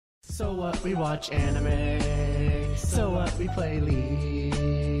So what, we watch anime. So what, we play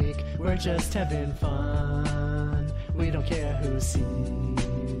League. We're just having fun. We don't care who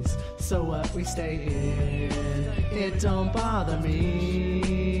sees. So what, we stay in. It don't bother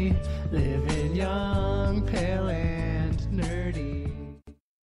me. Living young, pale, and nerdy.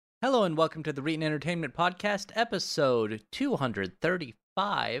 Hello and welcome to the Reetin Entertainment Podcast, episode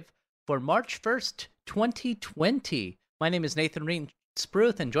 235 for March 1st, 2020. My name is Nathan Reetin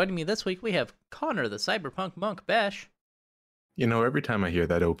Spruth, and joining me this week we have Connor, the cyberpunk monk, Besh. You know, every time I hear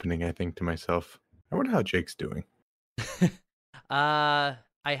that opening, I think to myself, I wonder how Jake's doing. I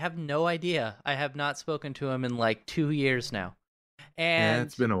have no idea. I have not spoken to him in like 2 years now. And yeah,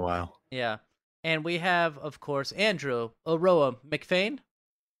 it's been a while. Yeah. And we have, of course, Andrew Aroah McFain.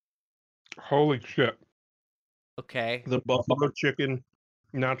 Holy shit. Okay. The buffalo chicken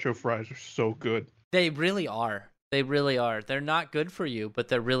nacho fries are so good. They really are. They really are. They're not good for you, but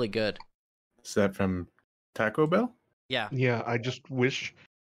they're really good. Is that from Taco Bell? Yeah. Yeah, I wish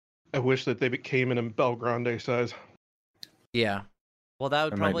that they came in a Bel Grande size. Yeah. Well, that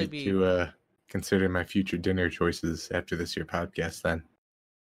would I probably might need be... to consider my future dinner choices after this year podcast then.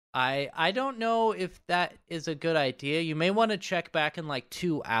 I don't know if that is a good idea. You may want to check back in like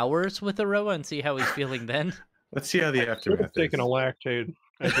 2 hours with Aroah and see how he's feeling then. Let's see how the aftermath is. Taking a lactate.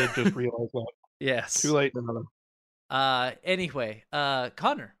 I did just realize that. Yes. Too late now. Anyway,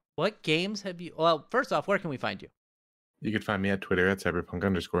 Connor, what games have you... Well, first off, where can we find you? You can find me at Twitter at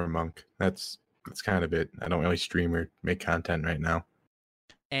cyberpunk_monk. That's kind of it. I don't really stream or make content right now.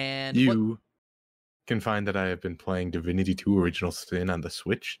 And you can find that I have been playing Divinity 2 Original Sin on the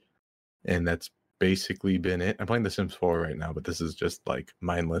Switch, and that's basically been it. I'm playing The Sims 4 right now, but this is just like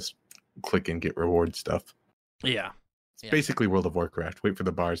mindless click and get reward stuff. Yeah. It's basically World of Warcraft. Wait for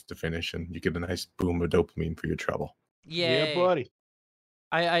the bars to finish, and you get a nice boom of dopamine for your trouble. Yay. Yeah, buddy.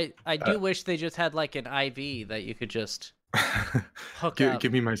 I do wish they just had like an IV that you could just hook up.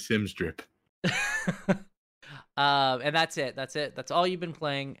 Give me my Sims drip. And that's it. That's all you've been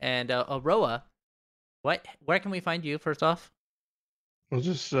playing. And Aroah, where can we find you first off? We'll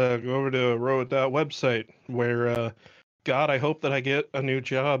just go over to Aroah.website where, God, I hope that I get a new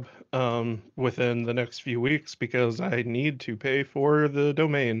job within the next few weeks because I need to pay for the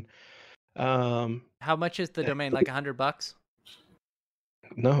domain. How much is the domain? Like $100?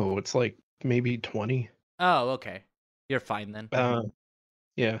 No, it's like maybe 20. Oh, okay. You're fine then.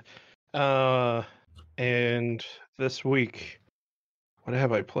 Yeah. And this week, what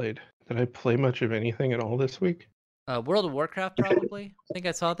have I played? Did I play much of anything at all this week? World of Warcraft, probably. I think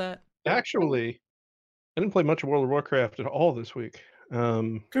I saw that. Actually, I didn't play much of World of Warcraft at all this week.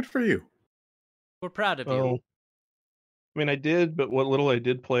 Good for you. We're proud of you. Well, I mean, I did, but what little I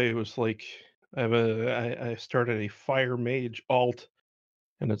did play was like I started a Fire Mage alt,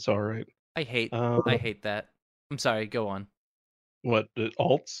 and it's all right. I hate that. I'm sorry. Go on. What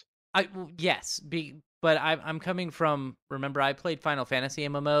alts? Yes, but I'm coming from. Remember, I played Final Fantasy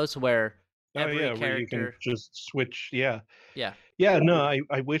MMOs where every character where you can just switch. Yeah. Yeah. No,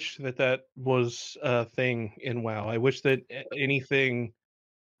 I wish that was a thing in WoW. I wish that anything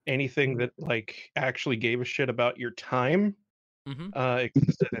that like actually gave a shit about your time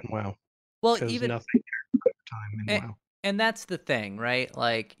existed in WoW. Well, even nothing time in WoW. And that's the thing, right?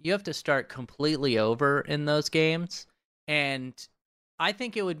 Like, you have to start completely over in those games. And I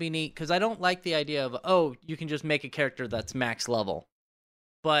think it would be neat, because I don't like the idea of, you can just make a character that's max level.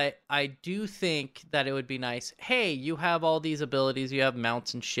 But I do think that it would be nice, hey, you have all these abilities, you have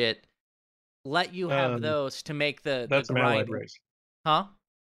mounts and shit. Let you have those to make the That's grind. an allied race. Huh?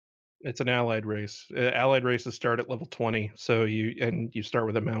 It's an allied race. Allied races start at level 20, so you start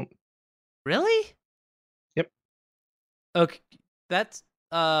with a mount. Really? Yep. Okay, that's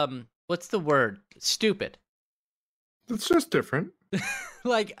what's the word? Stupid. It's just different.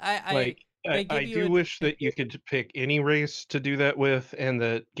 Like I do wish that you could pick any race to do that with, and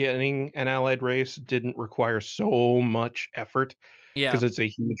that getting an allied race didn't require so much effort. Yeah, because it's a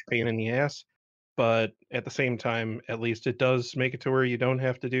huge pain in the ass. But at the same time, at least it does make it to where you don't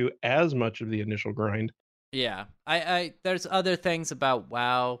have to do as much of the initial grind. Yeah, I there's other things about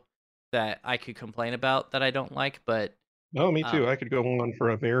WoW that I could complain about that I don't like, but No, me too. I could go on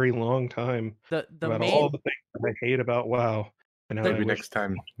for a very long time about all the things that I hate about WoW. And Maybe next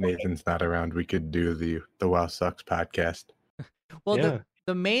time Nathan's not around, we could do the WoW Sucks podcast. Well, yeah.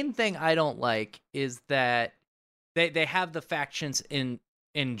 the main thing I don't like is that they have the factions in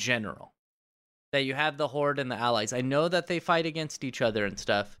general. That you have the Horde and the Allies. I know that they fight against each other and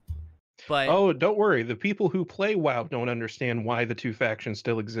stuff, but don't worry. The people who play WoW don't understand why the two factions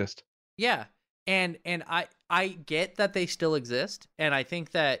still exist. Yeah, and I get that they still exist, and I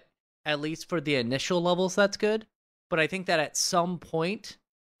think that at least for the initial levels, that's good. But I think that at some point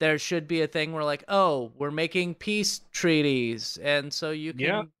there should be a thing where like, oh, we're making peace treaties, and so you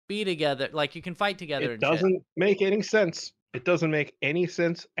can be together, like you can fight together. It doesn't make any sense. It doesn't make any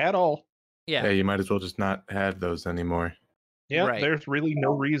sense at all. Yeah, you might as well just not have those anymore. Yeah, right. There's really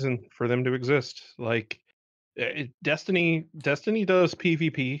no reason for them to exist. Like Destiny does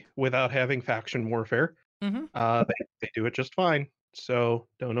PvP without having faction warfare. Mm-hmm. They do it just fine. So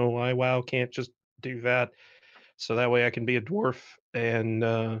don't know why WoW can't just do that. So that way I can be a dwarf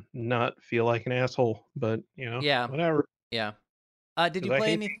and not feel like an asshole. But Yeah, whatever. Yeah. Did you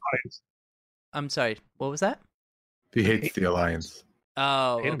play any? I'm sorry. What was that? He hates the Alliance.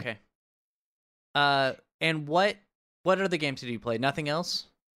 Oh, okay. And what other games did you play? Nothing else?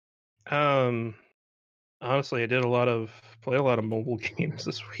 Honestly, I did play a lot of mobile games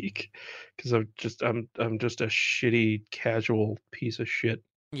this week because I'm just a shitty casual piece of shit.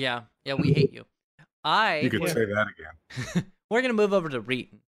 Yeah, we hate you. You could say that again. We're gonna move over to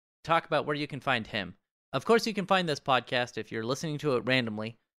Reeton, talk about where you can find him. Of course, you can find this podcast if you're listening to it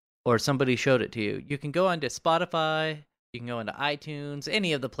randomly, or somebody showed it to you. You can go onto Spotify, you can go into iTunes,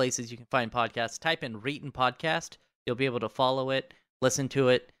 any of the places you can find podcasts. Type in Reeton Podcast. You'll be able to follow it, listen to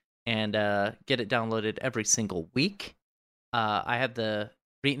it, and get it downloaded every single week. I have the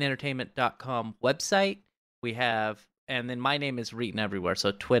ReetonEntertainment.com website. And then my name is Reeton everywhere.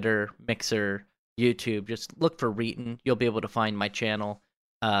 So Twitter, Mixer, YouTube. Just look for Reeton. You'll be able to find my channel,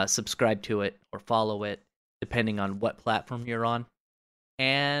 subscribe to it, or follow it, depending on what platform you're on.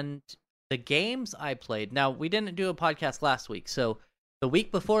 And the games I played. Now, we didn't do a podcast last week. So the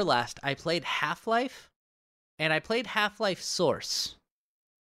week before last, I played Half-Life. And I played Half-Life Source.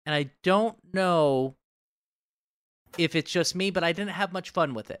 And I don't know if it's just me, but I didn't have much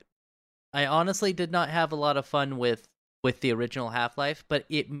fun with it. I honestly did not have a lot of fun with the original Half-Life, but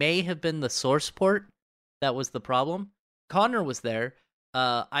it may have been the Source port that was the problem. Connor was there.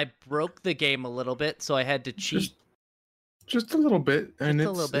 I broke the game a little bit, so I had to cheat. Just a little bit, and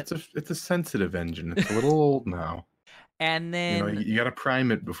a little bit. It's a sensitive engine. It's a little old now. And then you got to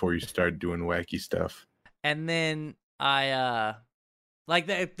prime it before you start doing wacky stuff. And then I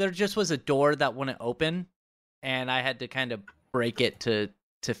there just was a door that wouldn't open, and I had to kind of break it to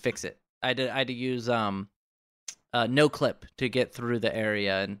fix it. I had to use no clip to get through the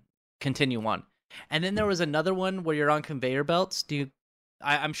area and continue on. And then there was another one where you're on conveyor belts.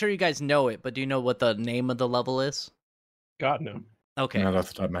 I'm sure you guys know it, but do you know what the name of the level is? God, no. Okay. Not off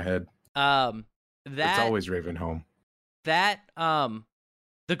the top of my head. It's always Ravenholm. That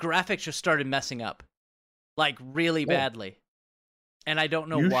the graphics just started messing up, like really badly, and I don't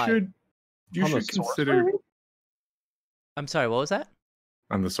know why. You should consider. I'm sorry. What was that?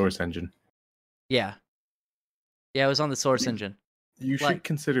 On the Source engine. Yeah, it was on the Source engine. You should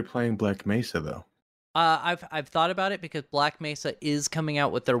consider playing Black Mesa though. I've thought about it because Black Mesa is coming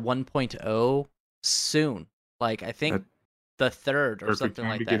out with their 1.0 soon. Like I think the 3rd or something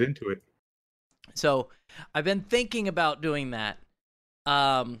like that. Get into it. So I've been thinking about doing that,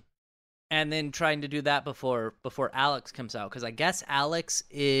 and then trying to do that before Alex comes out, because I guess Alex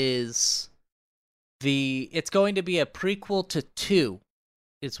is it's going to be a prequel to 2,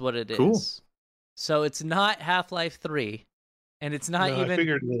 is what it Cool. is. So it's not Half-Life 3, and it's not even. I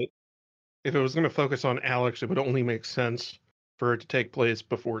figured that if it was going to focus on Alex, it would only make sense for it to take place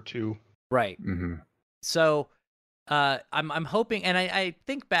before 2. Right. Mm-hmm. So I'm hoping, and I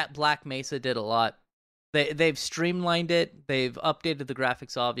think Black Mesa did a lot. They've streamlined it, they've updated the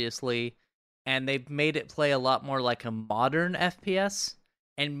graphics obviously, and they've made it play a lot more like a modern FPS.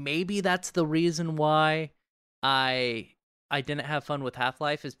 And maybe that's the reason why I didn't have fun with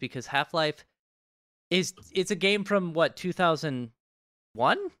Half-Life, is because Half-Life it's a game from what,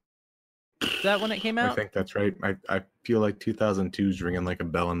 2001? Is that when it came out? I think that's right. I feel like 2002 is ringing like a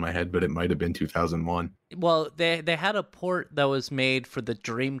bell in my head, but it might have been 2001. Well, they had a port that was made for the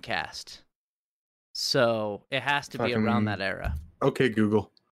Dreamcast, so it has to be around that era. Okay,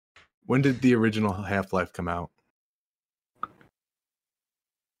 Google. When did the original Half-Life come out?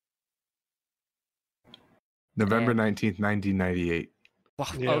 November 19th, 1998. Wow,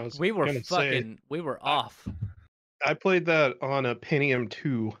 Yeah, we were off. I played that on a Pentium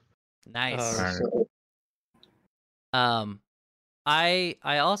 2. Nice. Right.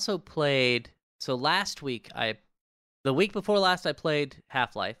 I also played. So last week, the week before last, I played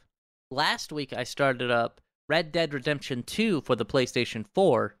Half-Life. Last week, I started up Red Dead Redemption 2 for the PlayStation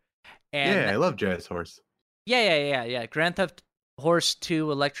 4. And yeah, I love Jazz Horse. Yeah. Grand Theft Horse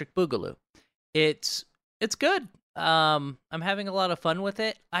 2 Electric Boogaloo. It's good. I'm having a lot of fun with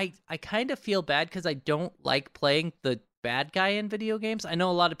it. I kind of feel bad because I don't like playing the bad guy in video games. I know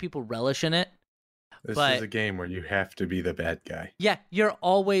a lot of people relish in it. This But- is a game where you have to be the bad guy. Yeah, you're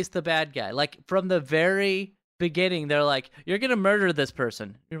always the bad guy. Like from the very beginning, they're like, "You're gonna murder this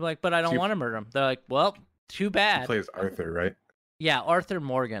person." You're like, "But I don't So you- want to murder him." They're like, "Well, too He bad." plays Arthur, right? Yeah, Arthur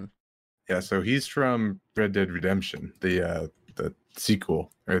Morgan. Yeah, so he's from Red Dead Redemption, the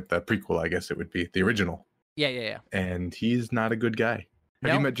sequel or the prequel, I guess it would be the original. Yeah. And he's not a good guy. Have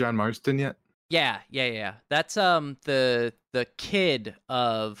No. you met John Marston yet? Yeah. That's the kid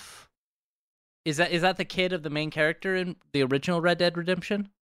of. Is that the kid of the main character in the original Red Dead Redemption?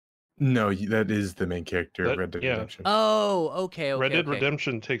 No, that is the main character of That- Red Dead yeah. Redemption. Oh, okay. Red Dead okay.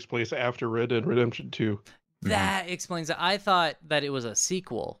 Redemption takes place after Red Dead Redemption 2. That explains it. I thought that it was a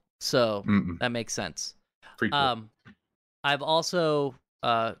sequel, so Mm-mm. that makes sense. Prequel. I've also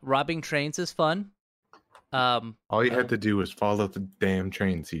robbing trains is fun. All you had to do was follow the damn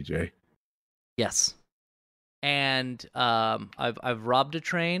train, CJ. Yes. And I've robbed a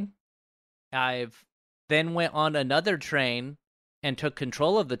train. I've then went on another train and took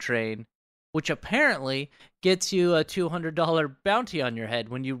control of the train, which apparently gets you a $200 bounty on your head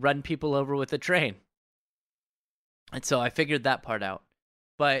when you run people over with a train. And so I figured that part out.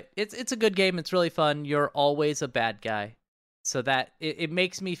 But it's a good game. It's really fun. You're always a bad guy. So that it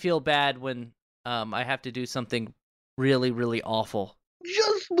makes me feel bad when I have to do something really, really awful.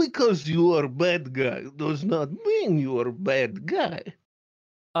 Just because you are a bad guy does not mean you are a bad guy.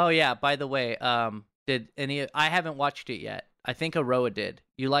 Oh yeah, by the way, did any I haven't watched it yet. I think Aroah did.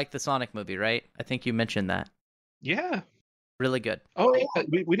 You like the Sonic movie, right? I think you mentioned that. Yeah. Really good. Oh, yeah.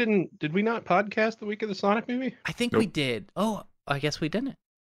 We didn't. Did we not podcast the week of the Sonic movie? I think Nope. we did. Oh, I guess we didn't.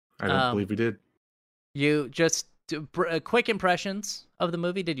 I don't believe we did. You just quick impressions of the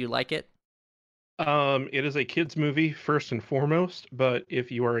movie. Did you like it? It is a kids movie first and foremost, but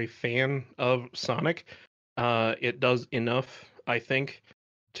if you are a fan of Sonic, it does enough, I think,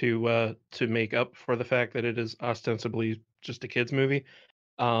 to make up for the fact that it is ostensibly just a kids movie.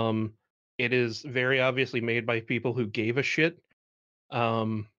 It is very obviously made by people who gave a shit.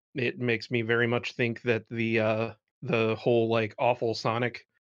 It makes me very much think that the whole like awful Sonic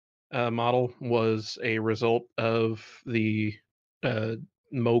model was a result of the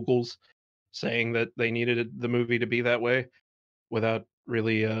moguls saying that they needed the movie to be that way without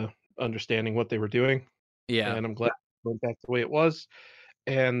really understanding what they were doing. Yeah. And I'm glad it went back the way it was.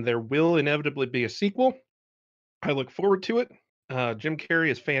 And there will inevitably be a sequel. I look forward to it. Jim Carrey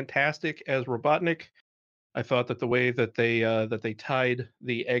is fantastic as Robotnik. I thought that the way that they tied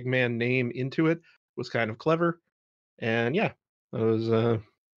the Eggman name into it was kind of clever. And yeah, it was a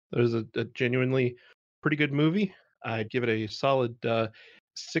genuinely pretty good movie. I'd give it a solid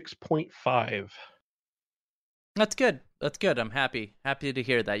 6.5. That's good. That's good. I'm happy to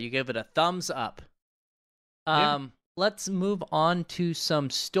hear that. You gave it a thumbs up. Yeah. Let's move on to some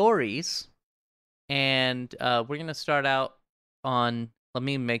stories. And we're going to start out on, let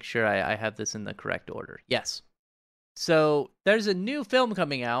me make sure I have this in the correct order. Yes. So there's a new film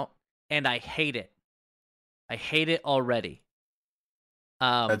coming out, and I hate it. I hate it already.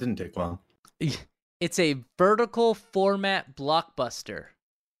 That didn't take long. It's a vertical format blockbuster.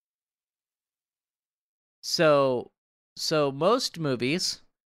 So most movies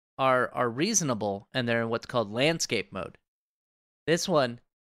are reasonable, and they're in what's called landscape mode. This one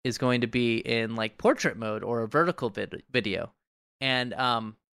is going to be in like portrait mode or a vertical video, and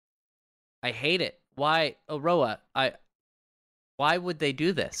I hate it. Why, Aroah? Why would they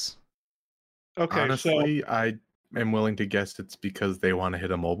do this? Okay, Honestly, I am willing to guess it's because they want to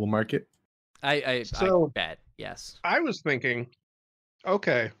hit a mobile market. I So- bet yes. I was thinking,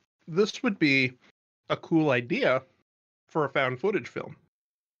 okay, this would be a cool idea for a found footage film.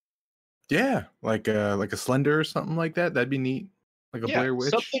 Yeah, like a Slender or something like that. That'd be neat. Like a Blair Witch.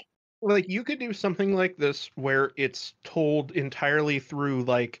 something like you could do something like this where it's told entirely through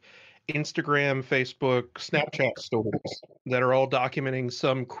like Instagram, Facebook, Snapchat stories that are all documenting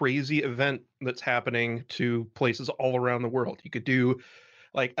some crazy event that's happening to places all around the world. You could do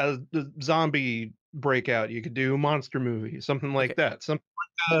like a zombie breakout. You could do monster movie, something like Okay. that. Something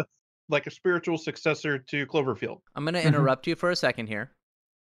like a spiritual successor to Cloverfield. I'm going to Mhm. interrupt you for a second here.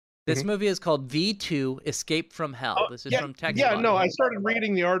 This movie is called V2 Escape from Hell. This is from Text. Yeah, no, I started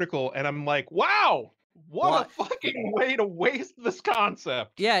reading the article and I'm like, wow, what a fucking way to waste this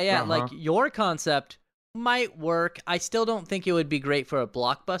concept. Yeah, Uh-huh. like your concept might work. I still don't think it would be great for a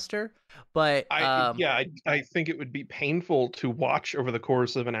blockbuster, but I think it would be painful to watch over the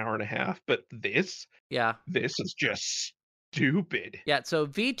course of an hour and a half, but this is just stupid. Yeah, so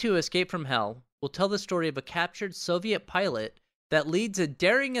V2 Escape from Hell will tell the story of a captured Soviet pilot that leads a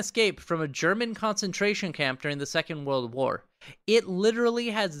daring escape from a German concentration camp during the Second World War. It literally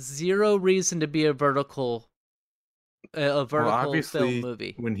has zero reason to be a vertical film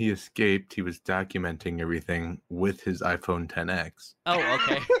movie. When he escaped, he was documenting everything with his iPhone XS. Oh,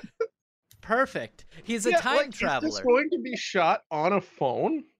 okay. Perfect. He's a time traveler. Is this going to be shot on a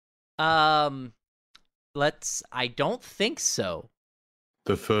phone? I don't think so.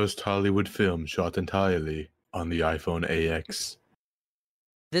 The first Hollywood film shot entirely on the iPhone AX.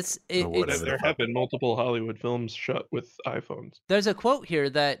 There have been multiple Hollywood films shot with iPhones. There's a quote here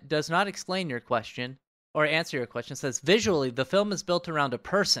that does not explain your question or answer your question. It says, visually, the film is built around a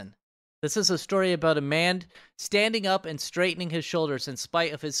person. This is a story about a man standing up and straightening his shoulders in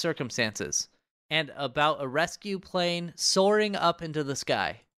spite of his circumstances, and about a rescue plane soaring up into the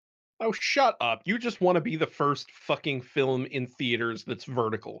sky. Oh, shut up. You just want to be the first fucking film in theaters that's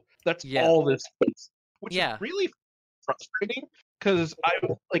vertical. That's all this is. Which is really frustrating, because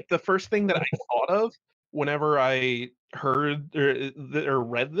the first thing that I thought of whenever I heard or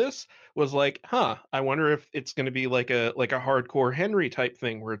read this was like, I wonder if it's going to be like a Hardcore Henry type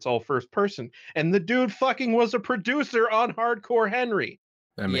thing where it's all first person. And the dude fucking was a producer on Hardcore Henry.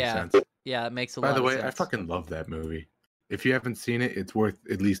 That makes sense. Yeah, it makes a lot of sense. By the way, I fucking love that movie. If you haven't seen it, it's worth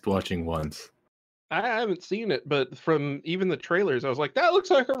at least watching once. I haven't seen it, but from even the trailers, I was like, that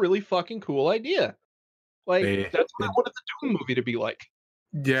looks like a really fucking cool idea. Like, that's what I wanted the Doom movie to be like.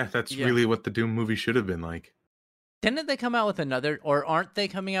 Yeah, that's really what the Doom movie should have been like. Didn't they come out with another, or aren't they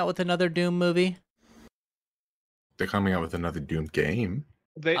coming out with another Doom movie? They're coming out with another Doom game.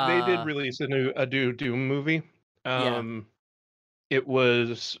 They did release a new Doom movie. It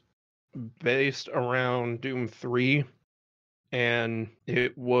was based around Doom 3, and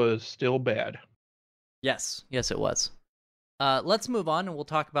it was still bad. Yes, it was. Let's move on, and we'll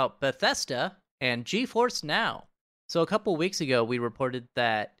talk about Bethesda and GeForce Now. So a couple weeks ago, we reported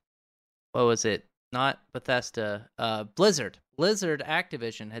that, what was it? Not Bethesda, Blizzard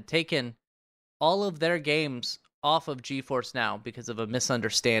Activision had taken all of their games off of GeForce Now because of a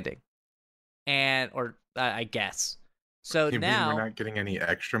misunderstanding. I guess. So you now mean we're not getting any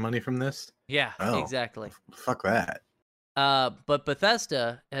extra money from this? Yeah, exactly. Fuck that. But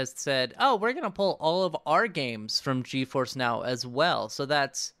Bethesda has said, we're going to pull all of our games from GeForce Now as well. So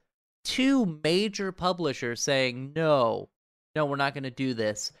that's two major publishers saying, no, we're not going to do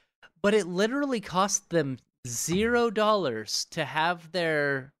this. But it literally cost them $0 to have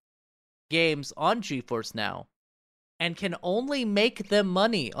their games on GeForce Now, and can only make them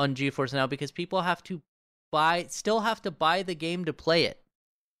money on GeForce Now because people still have to buy the game to play it.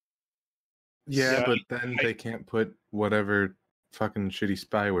 Yeah, but then they can't put whatever fucking shitty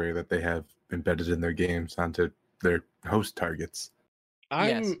spyware that they have embedded in their games onto their host targets.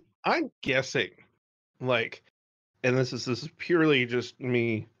 I'm guessing, and this is purely just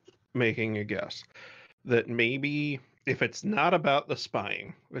me making a guess, that maybe if it's not about the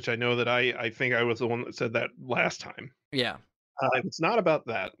spying, which I know that I think I was the one that said that last time. Yeah. If it's not about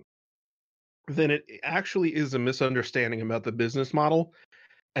that, then it actually is a misunderstanding about the business model,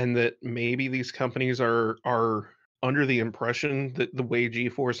 and that maybe these companies are under the impression that the way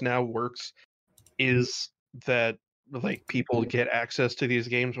GeForce Now works is that people get access to these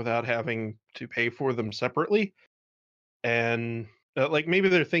games without having to pay for them separately, and maybe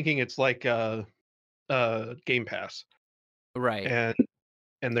they're thinking it's like Game Pass, right?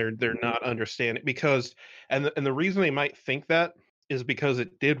 And they're not understanding, because and the reason they might think that is because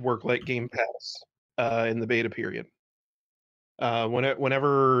it did work like Game Pass in the beta period.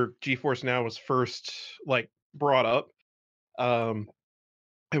 Whenever GeForce Now was first brought up, and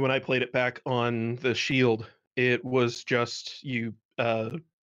when I played it back on the Shield, it was just you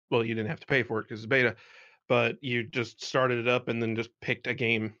didn't have to pay for it because it's beta, but you just started it up and then just picked a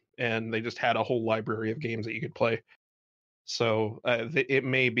game, and they just had a whole library of games that you could play. So it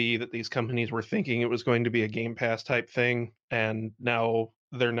may be that these companies were thinking it was going to be a Game Pass type thing, and now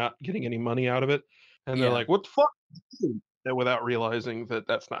they're not getting any money out of it, and they're like, "What the fuck?" Without realizing that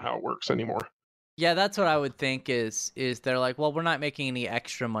that's not how it works anymore. Yeah, that's what I would think is they're like, well, we're not making any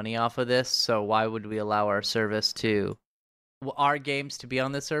extra money off of this, so why would we allow our games to be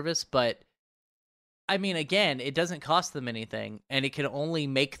on this service? But I mean, again, it doesn't cost them anything, and it can only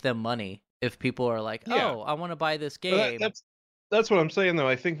make them money if people are like, I want to buy this game. That's what I'm saying, though.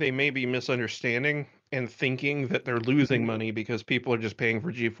 I think they may be misunderstanding and thinking that they're losing money because people are just paying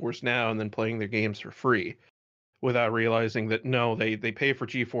for GeForce Now and then playing their games for free, without realizing that, no, they pay for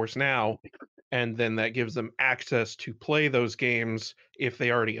GeForce Now, and then that gives them access to play those games if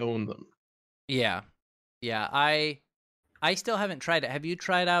they already own them. Yeah. I I still haven't tried it. Have you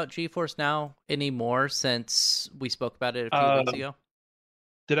tried out GeForce Now anymore since we spoke about it a few weeks ago?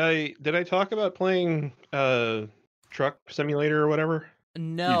 Did I talk about playing Truck Simulator or whatever?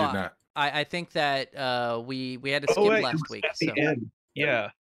 No, You did not. I think that we had to skip last week. At the end. Yeah.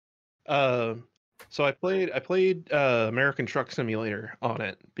 So I played American Truck Simulator on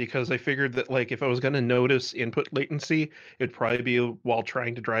it because I figured that like if I was going to notice input latency, it'd probably be while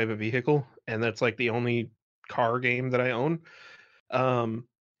trying to drive a vehicle, and that's like the only car game that I own. And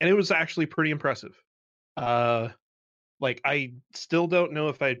it was actually pretty impressive. Like I still don't know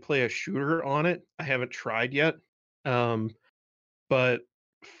if I'd play a shooter on it. I haven't tried yet. But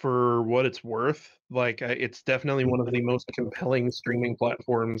for what it's worth, like it's definitely one of the most compelling streaming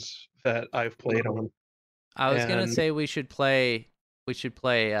platforms that I've played on. I was gonna say we should play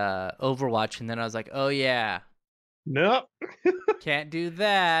Overwatch, and then I was like, oh yeah, nope, can't do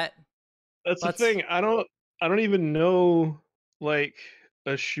that. That's the thing. I don't even know like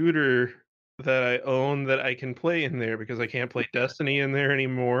a shooter that I own that I can play in there because I can't play Destiny in there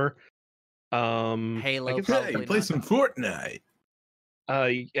anymore. Halo, I can play some Fortnite.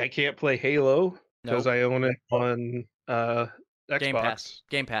 I can't play Halo because I own it on Xbox.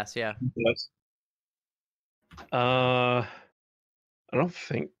 Game Pass, yeah. Yes. I don't know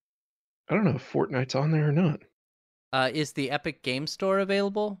if Fortnite's on there or not. Is the Epic Game Store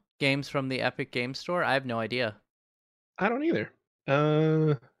available? Games from the Epic Game Store? I have no idea. I don't either.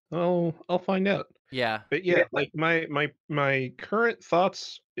 I'll find out. Yeah. But yeah, like my current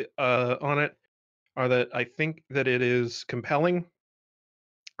thoughts on it are that I think that it is compelling.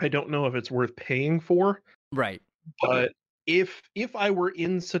 I don't know if it's worth paying for. Right. But if I were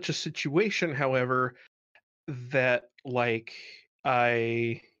in such a situation, however, that like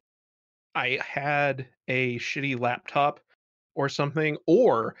I had a shitty laptop or something,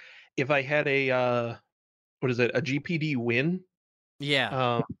 or if I had a a GPD Win.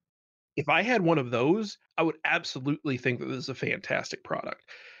 Yeah. If I had one of those, I would absolutely think that this is a fantastic product.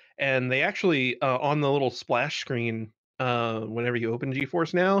 And they actually on the little splash screen, whenever you open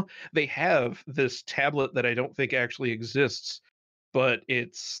GeForce Now, they have this tablet that I don't think actually exists, but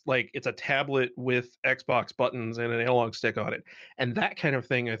it's a tablet with Xbox buttons and an analog stick on it. And that kind of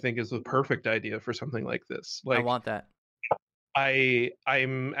thing I think is the perfect idea for something like this. Like I want that.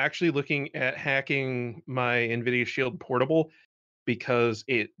 I'm actually looking at hacking my NVIDIA Shield Portable because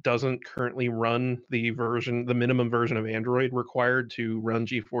it doesn't currently run the minimum version of Android required to run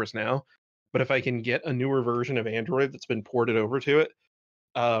GeForce Now. But if I can get a newer version of Android that's been ported over to it,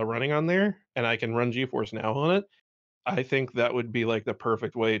 running on there, and I can run GeForce Now on it, I think that would be like the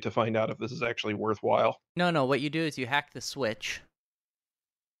perfect way to find out if this is actually worthwhile. No. What you do is you hack the Switch,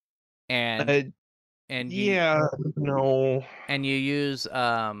 and and you use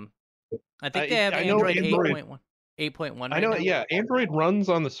I think they have Android 8.1. 8.1 I know, yeah. Android runs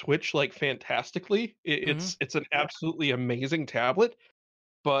on the Switch like fantastically. It's an absolutely amazing tablet,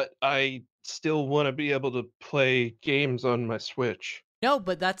 but I still want to be able to play games on my Switch. No,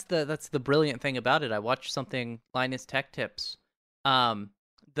 but that's the brilliant thing about it. I watched something Linus Tech Tips.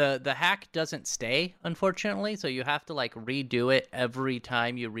 The hack doesn't stay, unfortunately, so you have to like redo it every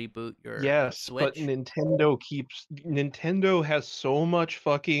time you reboot your Switch. But Nintendo has so much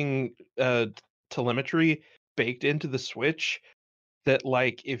fucking telemetry baked into the Switch that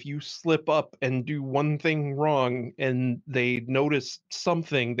like if you slip up and do one thing wrong and they notice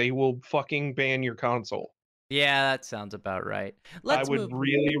something, they will fucking ban your console. Yeah, that sounds about right. I would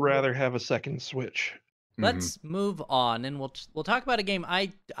really rather have a second Switch. Let's move on, and we'll talk about a game.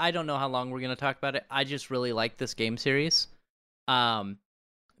 I don't know how long we're going to talk about it. I just really like this game series.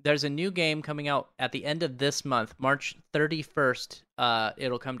 There's a new game coming out at the end of this month, March 31st.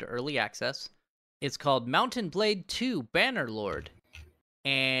 It'll come to early access. It's called Mountain Blade 2 Bannerlord.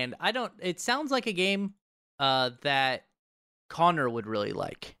 And it sounds like a game that Connor would really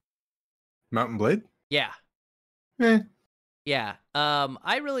like. Mountain Blade? Yeah. Yeah.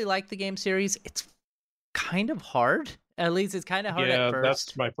 I really like the game series. It's kind of hard. At least it's kind of hard at first. Yeah,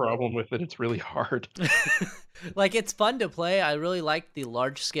 that's my problem with it. It's really hard. Like, it's fun to play. I really like the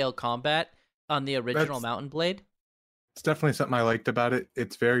large-scale combat on the original Mountain Blade. It's definitely something I liked about it.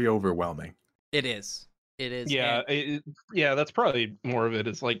 It's very overwhelming. It is. Yeah, that's probably more of it.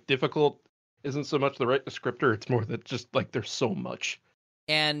 It's like difficult isn't so much the right descriptor. It's more that just like there's so much.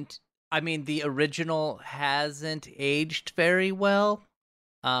 And I mean, the original hasn't aged very well.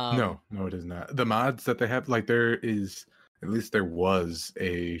 No, it is not. The mods that they have, like there was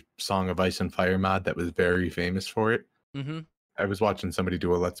a Song of Ice and Fire mod that was very famous for it. Mm-hmm. I was watching somebody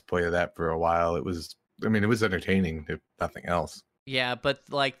do a Let's Play of that for a while. It was entertaining, if nothing else. Yeah, but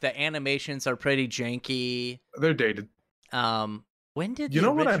like the animations are pretty janky. They're dated. When did You the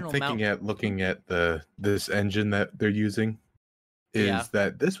know what I'm original thinking at looking at this engine that they're using Yeah. is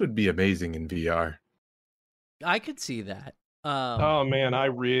that this would be amazing in VR. I could see that. Oh man, I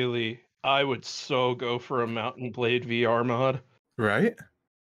would so go for a Mountain Blade VR mod. Right?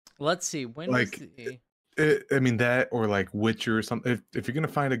 Let's see. When was Like the I mean that or like Witcher or something. If you're gonna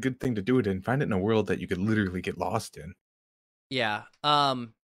find a good thing to do it in, find it in a world that you could literally get lost in. Yeah.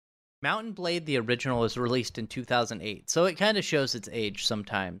 Mountain Blade the original was released in 2008. So it kind of shows its age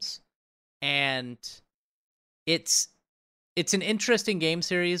sometimes. And it's an interesting game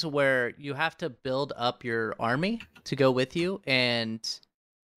series where you have to build up your army to go with you, and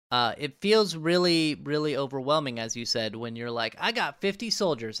it feels really, really overwhelming, as you said, when you're like, I got 50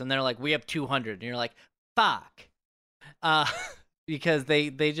 soldiers, and they're like, we have 200, and you're like, fuck, uh, because they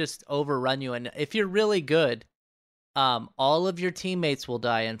just overrun you, and if you're really good, all of your teammates will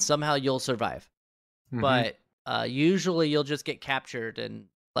die, and somehow you'll survive, but usually you'll just get captured, and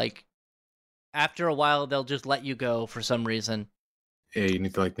like after a while they'll just let you go for some reason. Yeah, you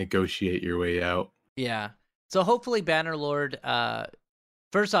need to like negotiate your way out. Yeah. So hopefully Bannerlord,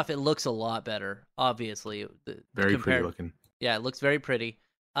 first off, it looks a lot better, obviously. Very pretty looking. Yeah, it looks very pretty.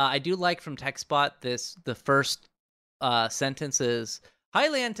 I do like from TechSpot the first sentence is,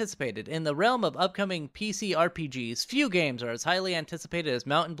 highly anticipated. In the realm of upcoming PC RPGs, few games are as highly anticipated as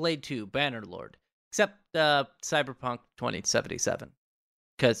Mountain Blade 2 Bannerlord, except Cyberpunk 2077,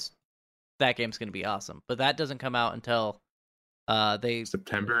 because that game's going to be awesome. But that doesn't come out until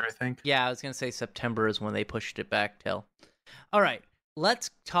September, I think. Yeah, I was going to say September is when they pushed it back till. All right, let's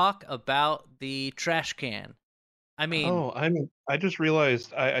talk about the trash can. I mean, I just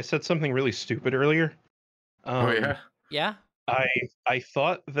realized I said something really stupid earlier. Oh yeah. Yeah. I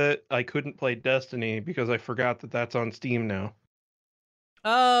thought that I couldn't play Destiny because I forgot that that's on Steam now.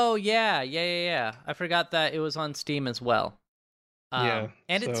 Oh yeah. I forgot that it was on Steam as well. Yeah,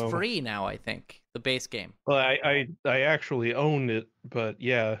 and it's free now, I think, the base game. Well, I actually owned it, but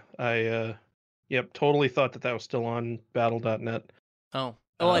yeah, yep, totally thought that was still on Battle.net. Oh,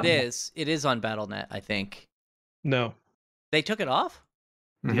 it is. It is on Battle.net, I think. No. They took it off?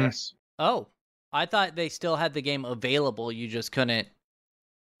 Yes. Oh, I thought they still had the game available. You just couldn't.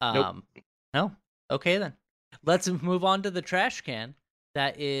 Nope. No. Okay, then. Let's move on to the trash can.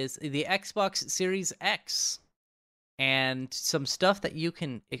 That is the Xbox Series X and some stuff that you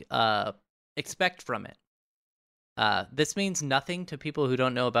can expect from it. This means nothing to people who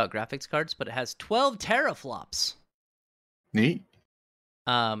don't know about graphics cards, but it has 12 teraflops. Neat.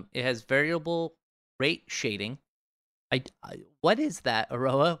 It has variable rate shading. What is that,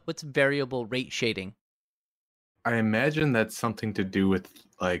 Aroah? What's variable rate shading? I imagine that's something to do with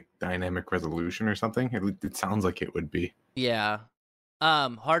like dynamic resolution or something. It sounds like it would be. Yeah.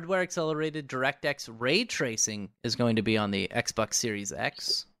 Hardware accelerated DirectX ray tracing is going to be on the Xbox Series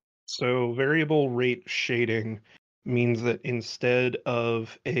X. So variable rate shading means that instead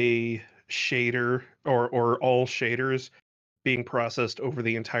of a shader or all shaders being processed over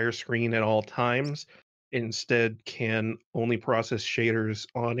the entire screen at all times, instead can only process shaders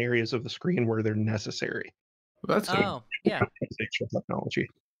on areas of the screen where they're necessary. Well, that's yeah. Technology.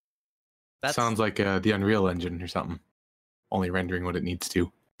 That sounds like the Unreal Engine or something, only rendering what it needs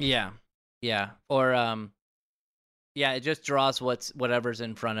to. Yeah, or it just draws whatever's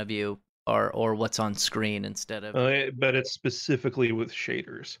in front of you or what's on screen instead of. But it's specifically with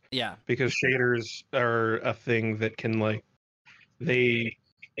shaders. Yeah, because shaders are a thing that can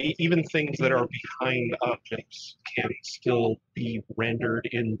even things that are behind objects can still be rendered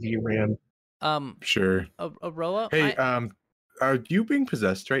in VRAM. Sure. Aroah. Hey, are you being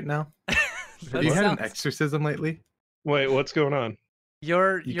possessed right now? Have you had an exorcism lately? Wait, what's going on?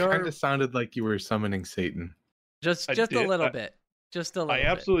 You kind of sounded like you were summoning Satan. Just a little bit. Just a little bit. I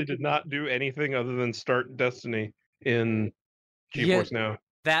absolutely did not do anything other than start Destiny in GeForce Now.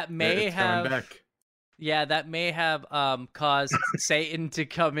 That may have. Back. Yeah, that may have caused Satan to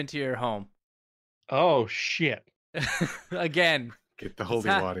come into your home. Oh shit! Again. Get the holy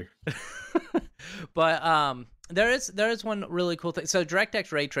water. But there is one really cool thing. So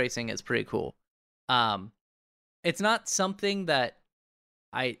DirectX ray tracing is pretty cool. It's not something that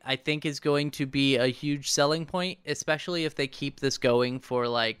I think is going to be a huge selling point, especially if they keep this going for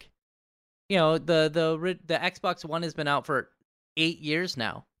like, the Xbox One has been out for 8 years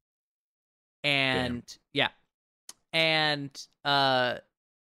now. And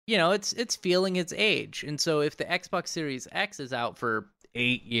it's feeling its age. And so if the Xbox Series X is out for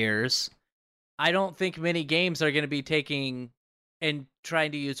 8 years, I don't think many games are going to be taking and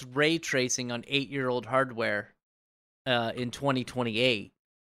trying to use ray tracing on 8-year-old hardware in 2028.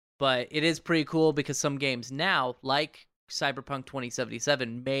 But it is pretty cool because some games now, like Cyberpunk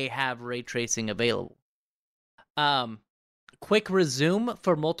 2077 may have ray tracing available. Quick resume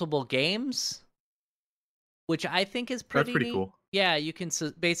for multiple games, which I think is pretty That's pretty neat. cool. Yeah, you can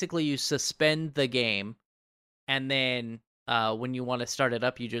basically you suspend the game, and then when you want to start it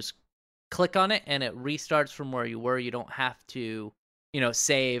up, you just click on it, and it restarts from where you were. You don't have to,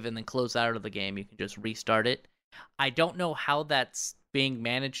 save and then close out of the game. You can just restart it. I don't know how that's being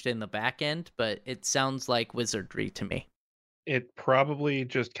managed in the back end, but it sounds like wizardry to me. It probably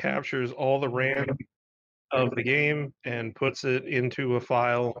just captures all the RAM of the game and puts it into a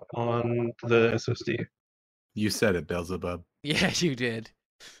file on the SSD. You said it, Beelzebub. Yeah, you did.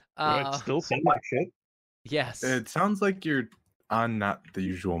 Do I still sound like shit? Yes. It sounds like you're on not the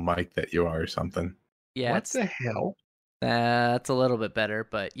usual mic that you are or something. Yeah. What the hell? That's a little bit better,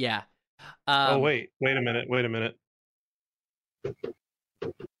 but yeah. Wait a minute.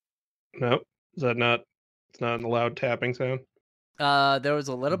 Nope. Is that not? It's not a loud tapping sound. There was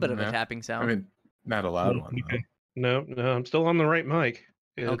a little bit of a No. tapping sound. I mean, not a loud one. Okay. No, I'm still on the right mic.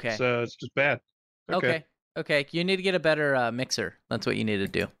 Okay. It's just bad. Okay. You need to get a better mixer. That's what you need to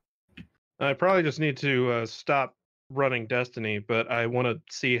do. I probably just need to stop running Destiny, but I want to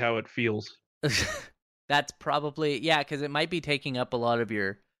see how it feels. That's probably because it might be taking up a lot of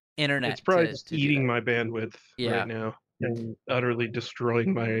your internet. It's probably just eating my bandwidth right now and utterly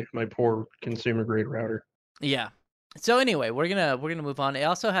destroying my poor consumer grade router. Yeah. So anyway, we're gonna move on. It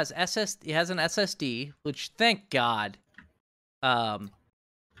also has It has an SSD, which thank God,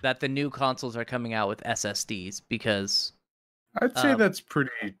 that the new consoles are coming out with SSDs, because I'd say that's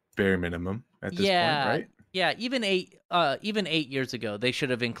pretty bare minimum at this point, right? Yeah, even 8 years ago, they should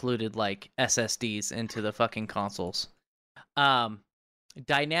have included like SSDs into the fucking consoles.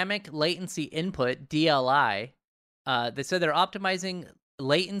 Dynamic latency input, DLI. They said they're optimizing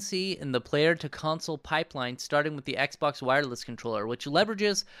latency in the player to console pipeline, starting with the Xbox wireless controller, which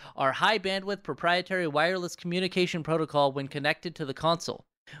leverages our high bandwidth proprietary wireless communication protocol when connected to the console.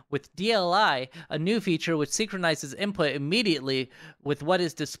 With DLI, a new feature which synchronizes input immediately with what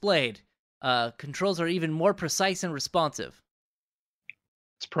is displayed. Controls are even more precise and responsive.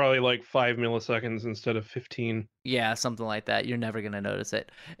 It's probably like 5 milliseconds instead of 15. Yeah, something like that. You're never going to notice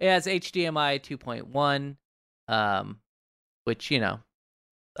it. It has HDMI 2.1, which,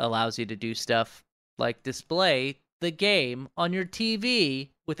 allows you to do stuff like display the game on your TV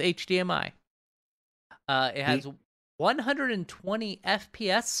with HDMI. It has 120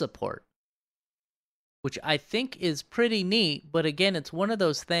 FPS support, which I think is pretty neat. But again, it's one of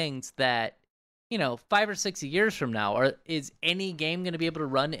those things that, 5 or 6 years from now, is any game going to be able to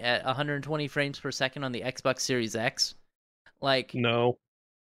run at 120 frames per second on the Xbox Series X? Like, no.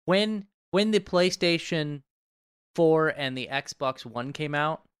 When the PlayStation 4 and the Xbox One came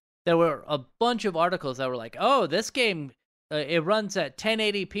out, there were a bunch of articles that were like, "Oh, this game it runs at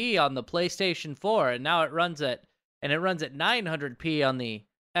 1080p on the PlayStation 4, and now it runs at 900p on the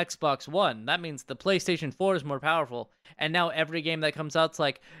Xbox One. That means the PlayStation 4 is more powerful." And now every game that comes out's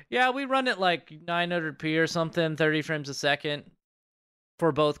like, "Yeah, we run it like 900p or something, 30 frames a second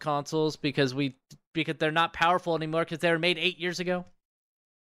for both consoles because they're not powerful anymore because they were made 8 years ago."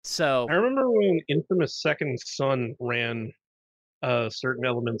 So I remember when Infamous Second Son ran certain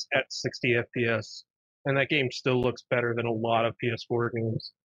elements at 60 FPS, and that game still looks better than a lot of PS4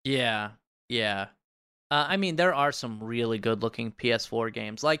 games. Yeah. I mean, there are some really good-looking PS4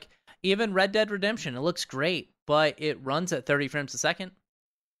 games, like even Red Dead Redemption. It looks great, but it runs at 30 frames a second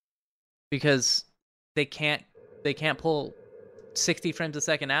because they can't pull 60 frames a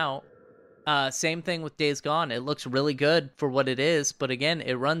second out. Same thing with Days Gone. It looks really good for what it is, but again,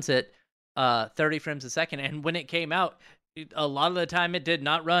 it runs at 30 frames a second. And when it came out, a lot of the time it did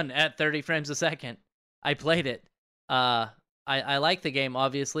not run at 30 frames a second. I played it. I like the game,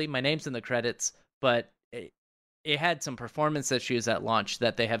 obviously. My name's in the credits, but it had some performance issues at launch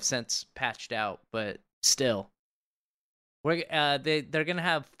that they have since patched out, but still. They're going to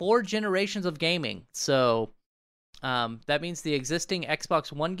have 4 generations of gaming, so that means the existing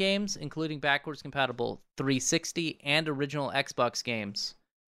Xbox One games, including backwards compatible 360 and original Xbox games,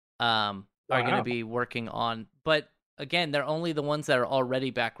 are going to be working on. But again, they're only the ones that are already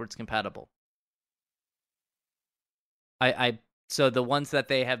backwards compatible. So the ones that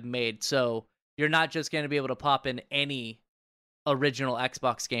they have made. So you're not just going to be able to pop in any original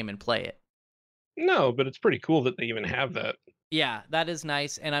Xbox game and play it. No, but it's pretty cool that they even have that. Yeah, that is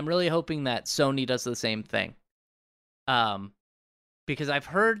nice, and I'm really hoping that Sony does the same thing. Because I've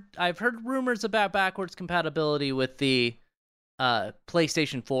heard rumors about backwards compatibility with the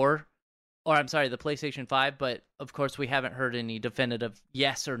PlayStation 4 or I'm sorry, the PlayStation 5, but of course we haven't heard any definitive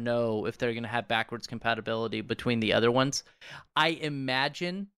yes or no if they're going to have backwards compatibility between the other ones. I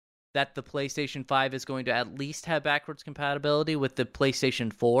imagine that the PlayStation 5 is going to at least have backwards compatibility with the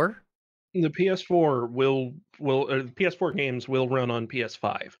PlayStation 4. The PS4 PS4 games will run on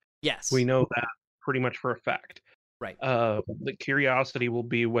PS5. Yes. We know that pretty much for a fact. Right. The curiosity will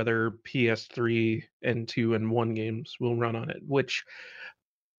be whether PS3 and 2 and 1 games will run on it, which,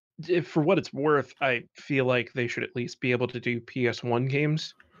 if, for what it's worth, I feel like they should at least be able to do PS1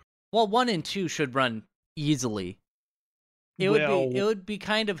 games. Well, 1 and 2 should run easily. It would be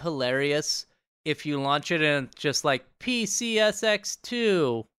kind of hilarious if you launch it and just like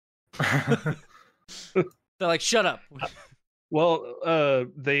PCSX2. They're like, shut up. Well,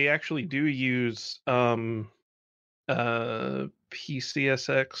 they actually do use PCSX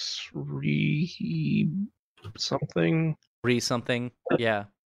something. Yeah.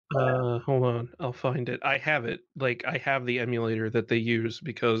 Hold on, I'll find it. I have it. Like, I have the emulator that they use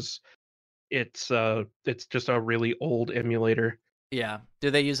because it's just a really old emulator. Yeah.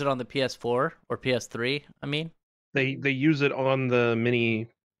 Do they use it on the PS4 or PS3? I mean, they use it on the mini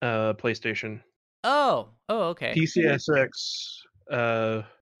PlayStation. Oh, okay. PCSX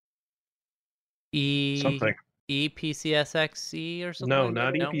something. EPCSXE or something? No,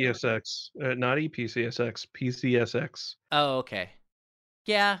 not EPSX. Not EPCSX. PCSX. Oh, okay.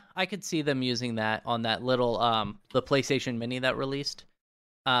 Yeah, I could see them using that on that little the PlayStation Mini that released.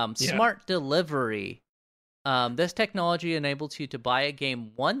 Smart delivery. This technology enables you to buy a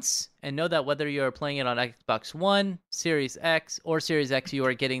game once and know that whether you are playing it on Xbox One, Series X, or Series X, you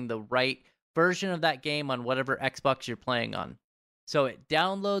are getting the right version of that game on whatever Xbox you're playing on. So it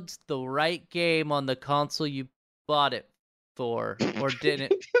downloads the right game on the console you bought it for, or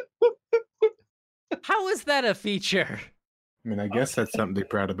didn't. How is that a feature? I mean, I guess that's something to be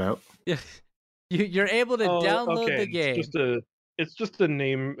proud about. You're able to download the game. It's just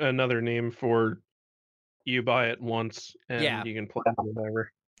another name for you buy it once and you can play it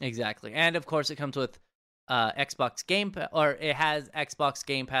whenever. Exactly, and of course it comes with Xbox Game or it has Xbox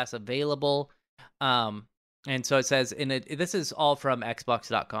Game Pass available. And so it says this is all from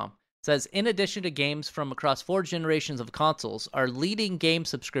Xbox.com. It says, in addition to games from across 4 generations of consoles, our leading game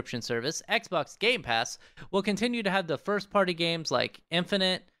subscription service, Xbox Game Pass, will continue to have the first-party games like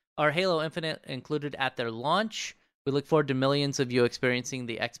Halo Infinite included at their launch. We look forward to millions of you experiencing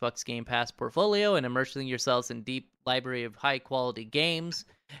the Xbox Game Pass portfolio and immersing yourselves in deep library of high-quality games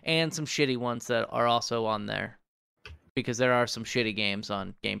and some shitty ones that are also on there. Because there are some shitty games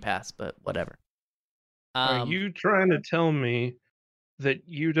on Game Pass, but whatever. Are you trying to tell me that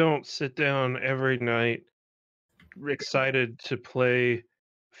you don't sit down every night excited to play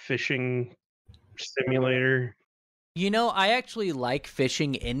fishing simulator? You know, I actually like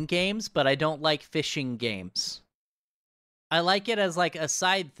fishing in games, but I don't like fishing games. I like it as like a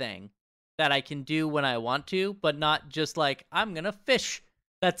side thing that I can do when I want to, but not just like, I'm gonna fish.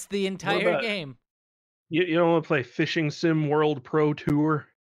 That's the entire game. You don't want to play Fishing Sim World Pro Tour?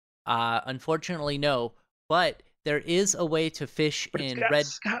 Unfortunately, no. But there is a way to fish in Red.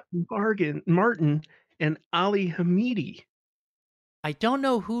 Scott Martin and Ali Hamidi. I don't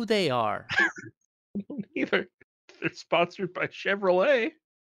know who they are. I don't either. They're sponsored by Chevrolet.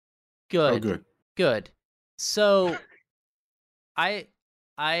 Good. Oh, good. Good. So, I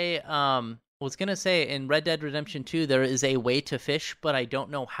was gonna say in Red Dead Redemption 2 there is a way to fish, but I don't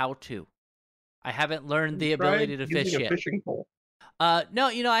know how to. I haven't learned the ability to fish yet. Fishing pole. No,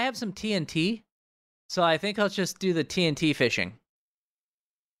 I have some TNT. So I think I'll just do the TNT fishing.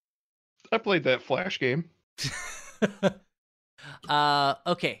 I played that Flash game.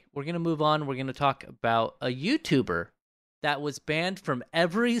 Okay, we're going to move on. We're going to talk about a YouTuber that was banned from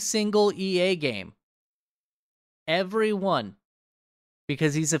every single EA game. Every one.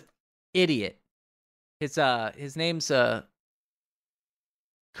 Because he's an idiot. His name's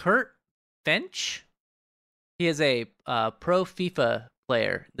Kurt Finch. He is a pro FIFA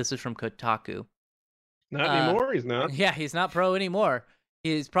player. This is from Kotaku. Not anymore, he's not. Yeah, he's not pro anymore.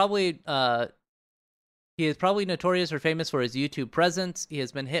 He is probably notorious or famous for his YouTube presence. He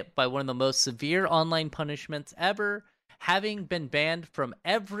has been hit by one of the most severe online punishments ever, having been banned from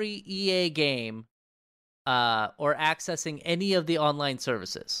every EA game or accessing any of the online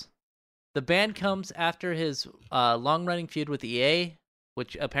services. The ban comes after his long-running feud with EA,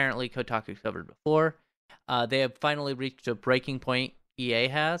 which apparently Kotaku covered before. They have finally reached a breaking point, EA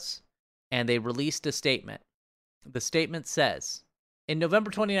has, and they released a statement. The statement says, in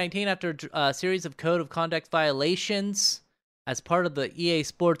November 2019, after a series of code of conduct violations as part of the EA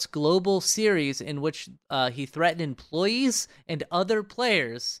Sports Global series in which he threatened employees and other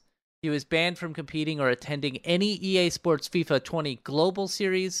players He was banned from competing or attending any EA Sports FIFA 20 Global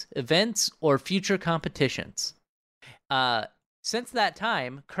Series, events, or future competitions. Since that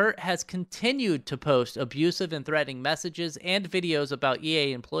time, Kurt has continued to post abusive and threatening messages and videos about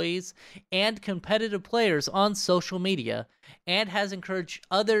EA employees and competitive players on social media, and has encouraged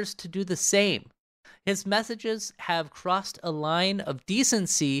others to do the same. His messages have crossed a line of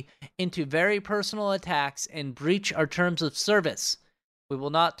decency into very personal attacks and breach our terms of service. We will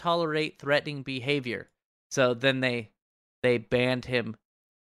not tolerate threatening behavior. So then they banned him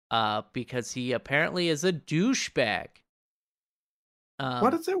because he apparently is a douchebag.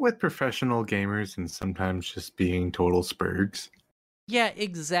 What is it with professional gamers and sometimes just being total spurgs? Yeah,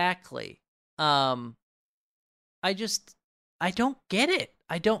 exactly. I don't get it.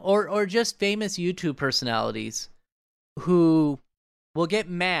 I don't, or just famous YouTube personalities who will get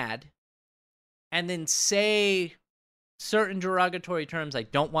mad and then say certain derogatory terms I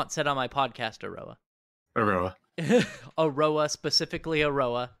don't want said on my podcast, Aroah. Aroah, specifically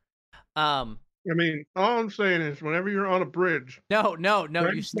Aroah. I mean, all I'm saying is whenever you're on a bridge, no,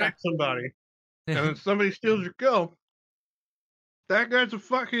 you smack somebody, and then somebody steals your girl, that guy's a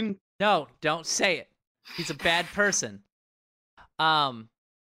fucking... No, don't say it. He's a bad person.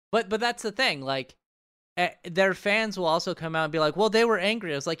 But that's the thing, like, their fans will also come out and be like, well, they were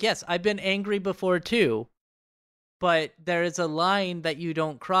angry. I was like, yes, I've been angry before too, but there is a line that you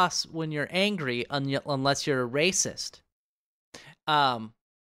don't cross when you're angry unless you're a racist. And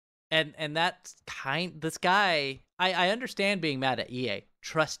that's this guy, I understand being mad at EA.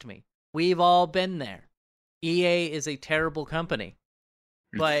 Trust me. We've all been there. EA is a terrible company.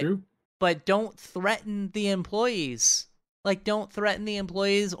 But don't threaten the employees. Like, don't threaten the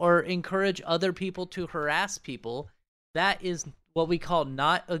employees or encourage other people to harass people. That is what we call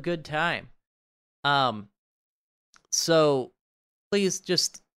not a good time. So please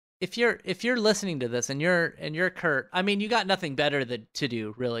just, if you're listening to this and you're Kurt, I mean, you got nothing better to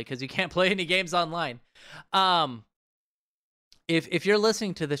do really, because you can't play any games online. If you're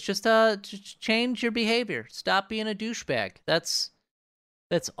listening to this, just change your behavior. Stop being a douchebag. That's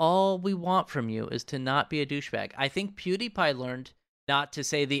all we want from you, is to not be a douchebag. I think PewDiePie learned not to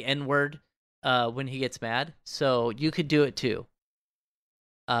say the N-word when he gets mad, so you could do it too.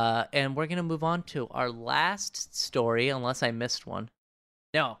 And we're going to move on to our last story, unless I missed one.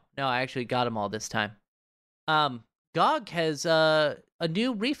 No, I actually got them all this time. GOG has a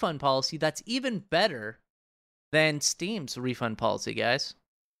new refund policy that's even better than Steam's refund policy, guys.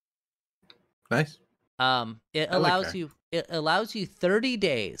 Nice. It allows you 30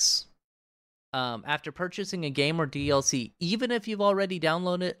 days after purchasing a game or DLC, even if you've already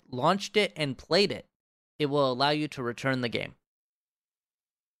downloaded it, launched it, and played it. It will allow you to return the game.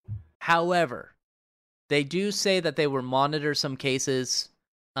 However, they do say that they will monitor some cases.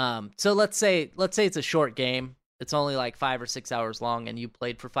 So let's say it's a short game. It's only like 5 or 6 hours long, and you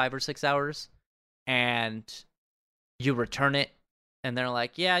played for 5 or 6 hours, and you return it, and they're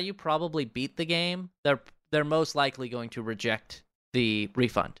like, yeah, you probably beat the game. They're most likely going to reject the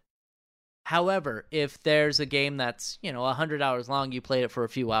refund. However, if there's a game that's, 100 hours long, you played it for a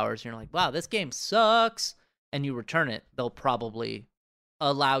few hours, and you're like, wow, this game sucks, and you return it, they'll probably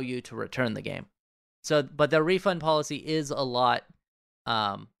allow you to return the game. So, but their refund policy is a lot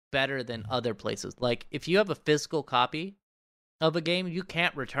better than other places. Like, if you have a physical copy of a game, you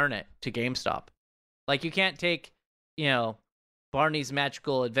can't return it to GameStop. Like, you can't take, Barney's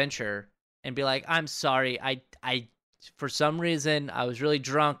Magical Adventure and be like, I'm sorry, I for some reason I was really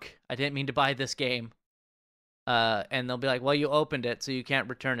drunk, I didn't mean to buy this game. And they'll be like, well, you opened it, so you can't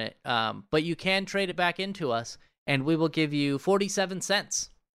return it. But you can trade it back into us, and we will give you 47 cents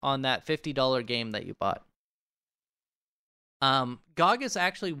on that $50 game that you bought. GOG is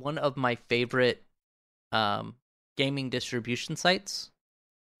actually one of my favorite gaming distribution sites,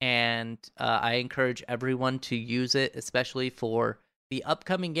 and I encourage everyone to use it, especially for the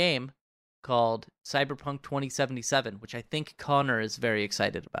upcoming game called Cyberpunk 2077, which I think Connor is very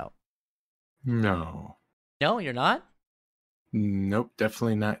excited about. No, you're not? Nope,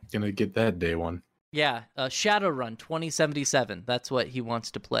 definitely not gonna get that day one. Yeah, Shadowrun 2077. That's what he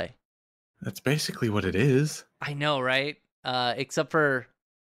wants to play. That's basically what it is. I know, right? Except for,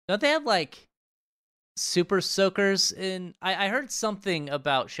 don't they have like super soakers in? I heard something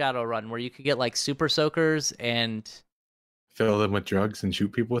about Shadowrun where you could get like super soakers and fill them with drugs and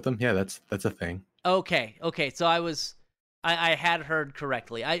shoot people with them. Yeah, that's a thing. Okay. So I had heard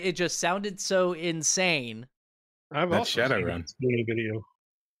correctly. It just sounded so insane. I've also seen that Spoony video.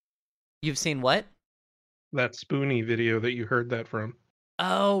 You've seen what? That Spoony video that you heard that from.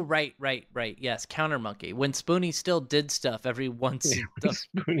 Oh, right. Yes, Counter Monkey. When Spoonie still did stuff every once. Yeah,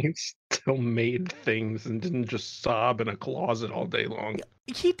 Spoonie still made things and didn't just sob in a closet all day long.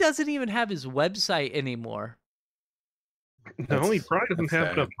 He doesn't even have his website anymore. No, he probably doesn't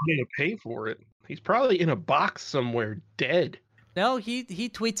have enough money to pay for it. He's probably in a box somewhere, dead. No, he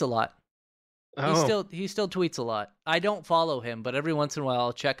tweets a lot. Oh. He still tweets a lot. I don't follow him, but every once in a while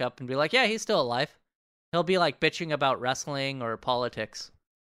I'll check up and be like, yeah, he's still alive. He'll be like bitching about wrestling or politics.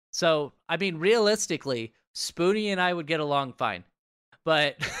 So, I mean, realistically, Spoonie and I would get along fine.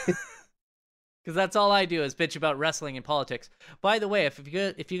 But because that's all I do is bitch about wrestling and politics. By the way, if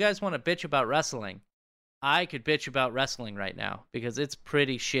you guys want to bitch about wrestling, I could bitch about wrestling right now because it's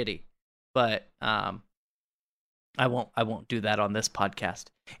pretty shitty. But I won't do that on this podcast.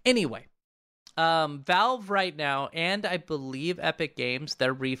 Anyway, Valve right now, and I believe Epic Games,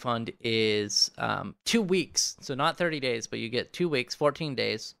 their refund is 2 weeks. So not 30 days, but you get 2 weeks, 14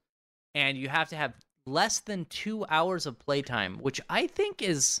 days. And you have to have less than 2 hours of playtime, which I think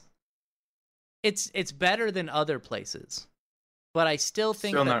is it's better than other places. But I still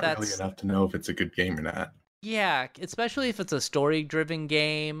think that's really enough to know if it's a good game or not. Yeah, especially if it's a story-driven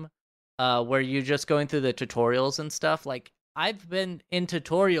game, where you're just going through the tutorials and stuff. Like, I've been in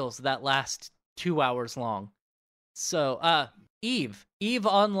tutorials that last 2 hours long. So, Eve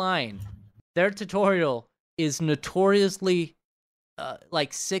Online, their tutorial is notoriously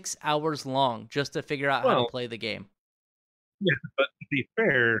like 6 hours long just to figure out how to play the game. Yeah, but to be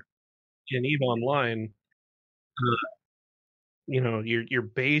fair, in EVE Online, you're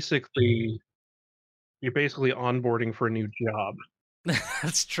basically onboarding for a new job.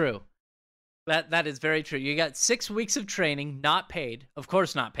 That's true. That is very true. You got 6 weeks of training, not paid. Of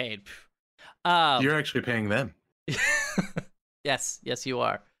course, not paid. You're actually paying them. Yes, you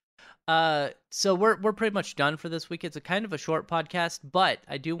are. So we're pretty much done for this week. It's a kind of a short podcast, but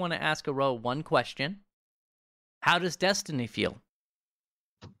I do want to ask Aroah one question. How does Destiny feel?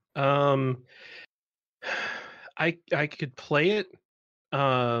 I could play it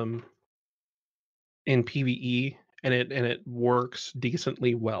in PvE and it works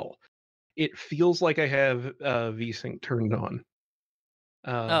decently well. It feels like I have VSync turned on.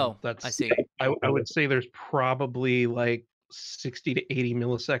 I see. I would say there's probably like 60 to 80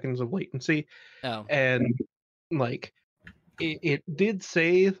 milliseconds of latency. Oh. And like it did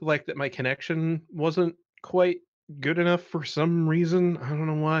say like that my connection wasn't quite good enough for some reason. I don't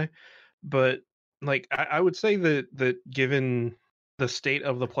know why. But like I would say that given the state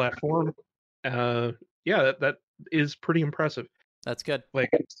of the platform, that is pretty impressive. That's good. Like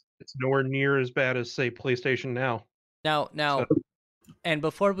it's nowhere near as bad as say PlayStation Now. Now, and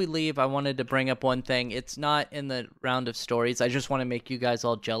before we leave, I wanted to bring up one thing. It's not in the round of stories. I just want to make you guys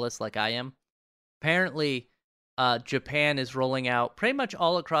all jealous like I am. Apparently, Japan is rolling out pretty much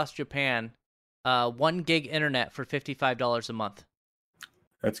all across Japan 1 gig internet for $55 a month.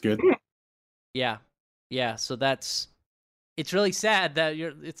 That's good. Yeah. So it's really sad that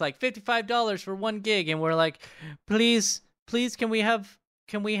it's like $55 for 1 gig, and we're like, please, can we have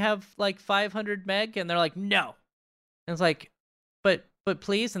like 500 meg? And they're like, no. And it's like, but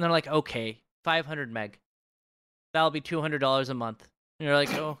please, and they're like, okay, 500 meg. That'll be $200 a month. And you're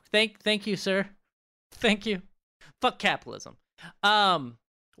like, oh, thank you, sir. Thank you. Fuck capitalism.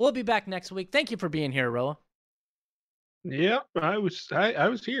 We'll be back next week. Thank you for being here, Aroah. Yeah, I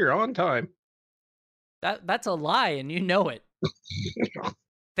was here on time. That's a lie, and you know it.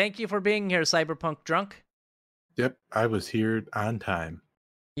 Thank you for being here, Cyberpunk Drunk. Yep, I was here on time.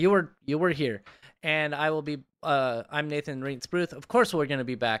 You were here, and I will be. I'm Nathan Reitz-Bruth. Of course, we're going to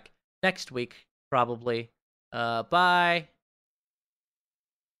be back next week, probably. Bye.